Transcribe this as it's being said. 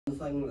One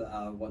thing that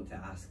I want to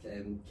ask,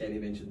 Kenny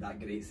mentioned that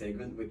great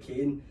segment with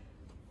Kane.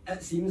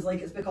 It seems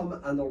like it's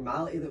become a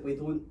normality that we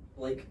don't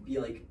be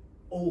like,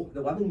 oh,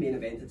 the women main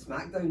evented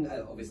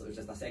SmackDown. Obviously it was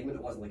just a segment,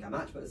 it wasn't like a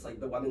match, but it's like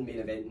the women main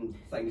eventing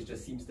things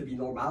just seems to be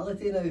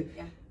normality now.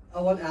 Yeah.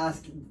 I want to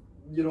ask,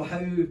 you know,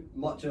 how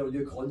much are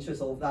you conscious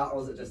of that,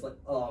 or is it just like,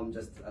 oh, I'm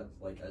just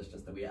it's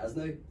just the way it is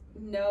now?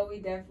 No,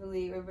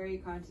 we're very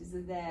conscious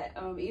of that.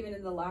 Even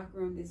in the locker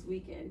room this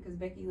weekend, because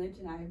Becky Lynch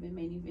and I have been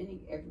main eventing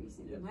every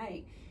single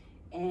night,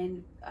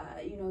 and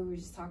you know, we were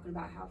just talking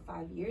about how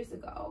 5 years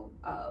ago,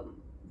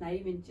 not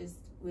even just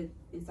with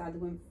inside the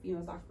women's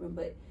females locker room,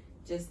 but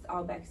just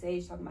all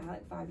backstage, talking about how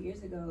like 5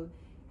 years ago,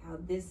 how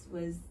this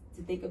was,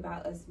 to think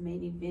about us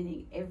main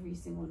eventing every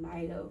single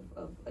night of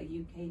a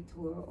UK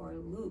tour or a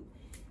loop.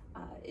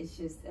 It's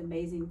just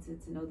amazing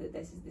to know that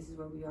this is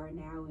where we are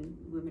now, and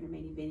women are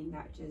main eventing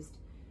not just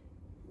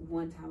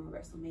one time on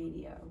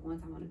WrestleMania or one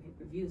time on a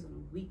pay-per-views, on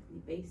a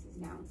weekly basis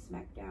now on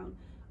SmackDown.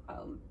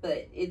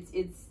 But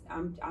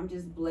I'm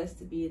just blessed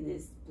to be in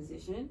this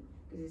position,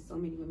 because there's so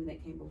many women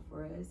that came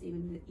before us,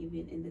 even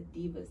in the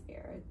Divas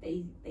era,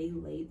 they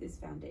laid this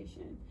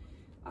foundation,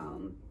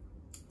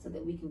 so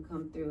that we can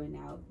come through and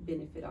now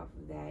benefit off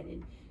of that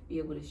and be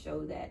able to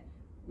show that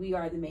we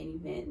are the main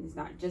event. And it's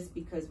not just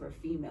because we're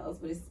females,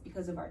 but it's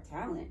because of our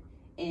talent,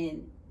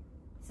 and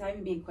it's not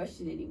even being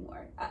questioned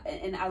anymore.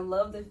 And I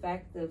love the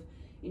fact of,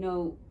 you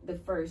know, the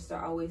firsts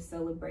are always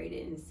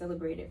celebrated and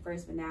celebrated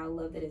first, but now I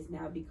love that it's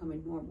now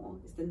becoming normal.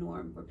 It's the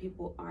norm, where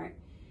people aren't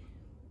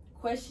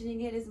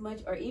questioning it as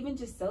much, or even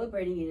just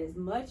celebrating it as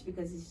much,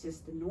 because it's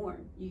just the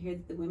norm. You hear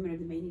that the women are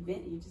the main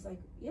event, and you're just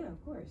like, yeah,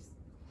 of course.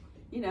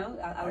 You know,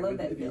 I love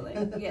that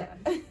feeling. Yeah.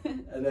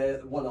 And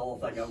then one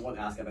other thing I want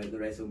to ask about the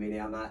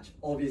WrestleMania match.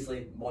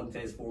 Obviously,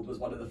 Montez Ford was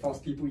one of the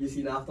first people you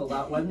seen after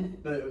that win,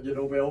 but you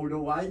know, we all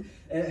know why.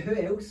 Who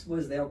else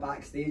was there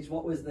backstage?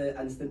 What was the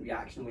instant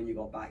reaction when you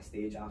got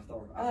backstage after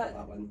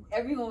that win?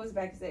 Everyone was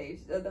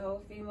backstage. The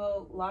whole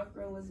female locker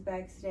room was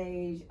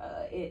backstage.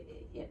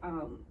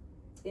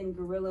 In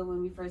Gorilla,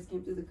 when we first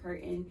came through the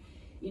curtain,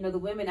 you know, the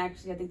women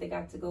actually, I think they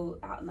got to go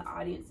out in the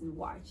audience and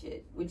watch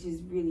it, which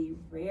is really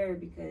rare,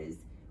 because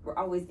we're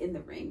always in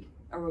the ring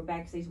or we're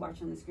backstage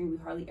watching on the screen. We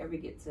hardly ever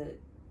get to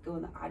go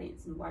in the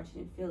audience and watch it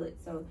and feel it.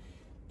 So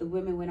the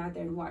women went out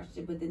there and watched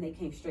it, but then they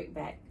came straight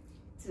back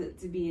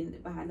to be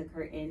behind the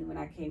curtain when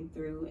I came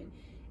through, and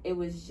it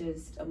was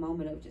just a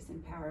moment of just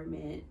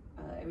empowerment.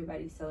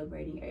 Everybody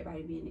celebrating,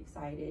 everybody being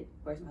excited.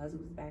 Of course, my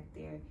husband was back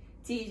there.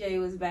 TJ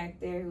was back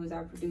there, who was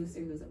our producer,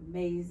 who was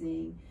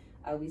amazing.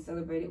 We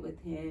celebrated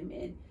with him,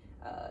 and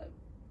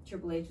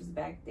Triple H was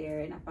back there,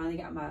 and I finally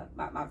got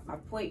my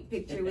point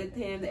picture with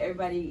him. That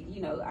everybody,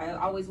 you know, I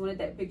always wanted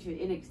that picture at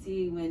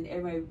NXT when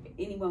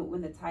anyone would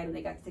win the title,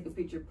 they got to take a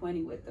picture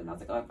pointing with them. I was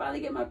like, oh, I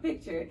finally get my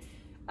picture.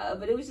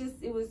 But it was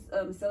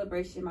a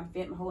celebration. My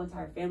whole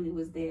entire family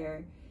was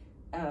there.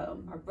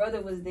 My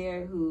brother was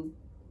there, who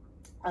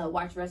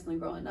watched wrestling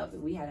growing up,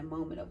 and we had a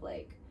moment of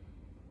like,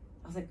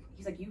 I was like,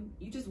 he's like,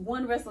 you just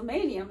won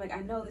WrestleMania. I'm like, I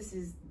know, this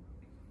is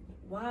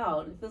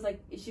wild. It feels like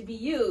it should be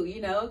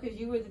you know, because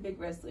you were the big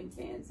wrestling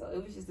fan. So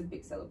it was just a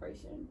big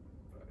celebration.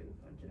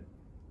 Thank you.